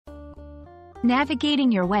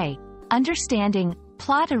Navigating your way, understanding,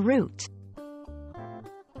 plot a route.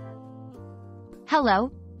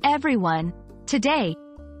 Hello, everyone. Today,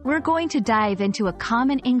 we're going to dive into a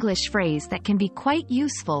common English phrase that can be quite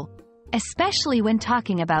useful, especially when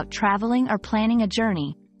talking about traveling or planning a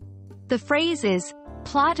journey. The phrase is,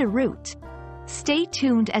 plot a route. Stay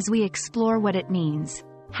tuned as we explore what it means,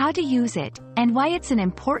 how to use it, and why it's an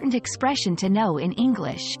important expression to know in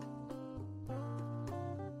English.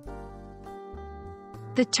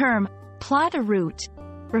 The term, plot a route,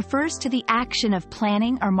 refers to the action of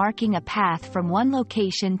planning or marking a path from one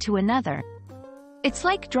location to another. It's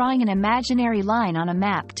like drawing an imaginary line on a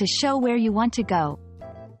map to show where you want to go.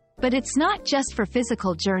 But it's not just for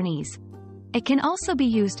physical journeys. It can also be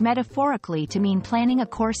used metaphorically to mean planning a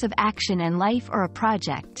course of action in life or a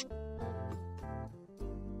project.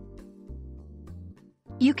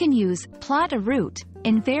 You can use plot a route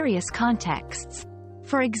in various contexts.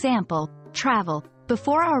 For example, travel.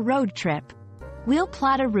 Before our road trip, we'll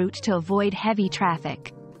plot a route to avoid heavy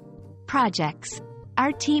traffic. Projects.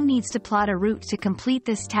 Our team needs to plot a route to complete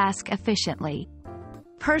this task efficiently.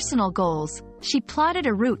 Personal goals. She plotted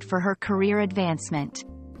a route for her career advancement.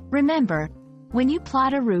 Remember, when you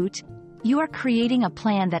plot a route, you are creating a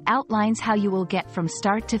plan that outlines how you will get from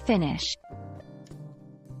start to finish.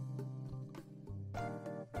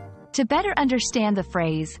 To better understand the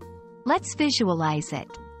phrase, let's visualize it.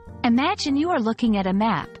 Imagine you are looking at a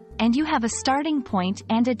map, and you have a starting point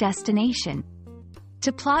and a destination.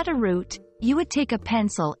 To plot a route, you would take a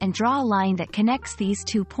pencil and draw a line that connects these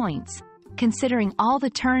 2 points, considering all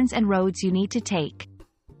the turns and roads you need to take.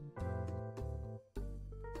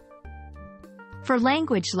 For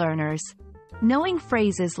language learners, knowing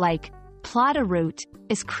phrases like plot a route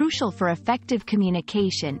is crucial for effective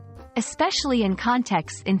communication, especially in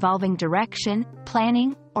contexts involving direction,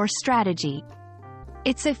 planning, or strategy.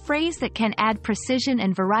 It's a phrase that can add precision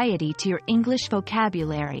and variety to your English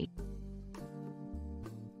vocabulary.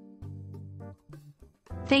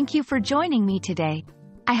 Thank you for joining me today.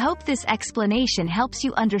 I hope this explanation helps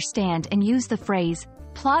you understand and use the phrase,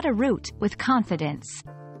 plot a route, with confidence.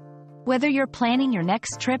 Whether you're planning your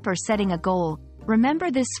next trip or setting a goal, remember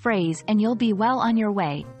this phrase and you'll be well on your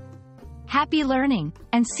way. Happy learning,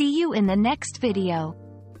 and see you in the next video.